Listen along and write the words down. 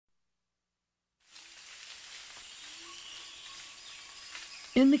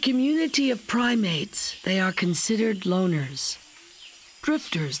In the community of primates, they are considered loners,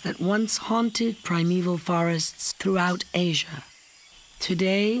 drifters that once haunted primeval forests throughout Asia.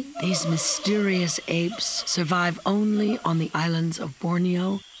 Today, these mysterious apes survive only on the islands of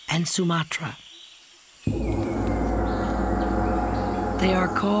Borneo and Sumatra. They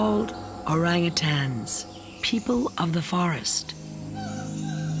are called Orang-Oetans, people of the forest.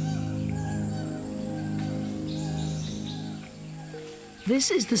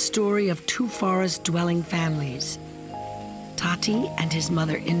 This is the story of two forest-dwelling families, Tati and his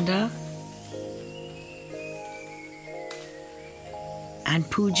mother Inda, and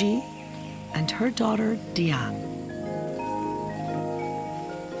Puji and her daughter Dian.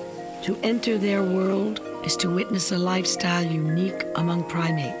 To enter their world is to witness a lifestyle unique among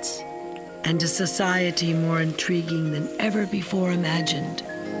primates and a society more intriguing than ever before imagined.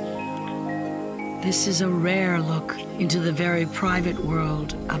 This is a rare look into the very private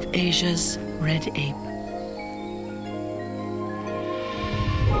world of Asia's red ape.